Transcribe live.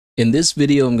In this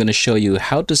video, I'm going to show you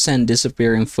how to send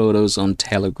disappearing photos on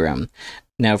Telegram.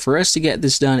 Now, for us to get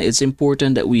this done, it's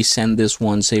important that we send this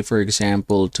one, say for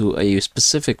example, to a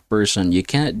specific person. You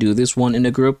can't do this one in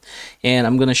a group, and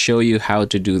I'm going to show you how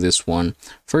to do this one.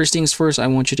 First things first, I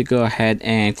want you to go ahead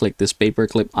and click this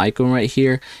paperclip icon right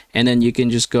here, and then you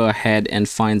can just go ahead and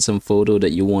find some photo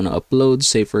that you want to upload,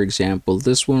 say for example,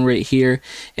 this one right here,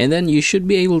 and then you should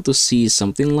be able to see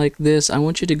something like this. I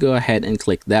want you to go ahead and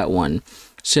click that one.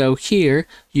 So here,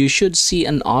 you should see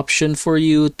an option for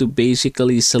you to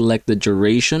basically select the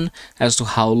duration as to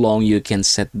how long you can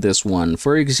set this one.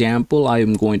 For example, I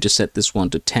am going to set this one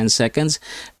to 10 seconds.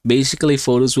 Basically,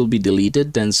 photos will be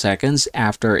deleted 10 seconds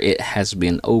after it has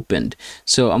been opened.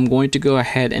 So I'm going to go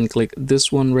ahead and click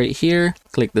this one right here,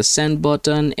 click the send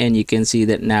button, and you can see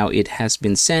that now it has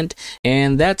been sent.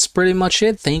 And that's pretty much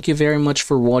it. Thank you very much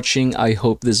for watching. I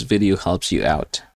hope this video helps you out.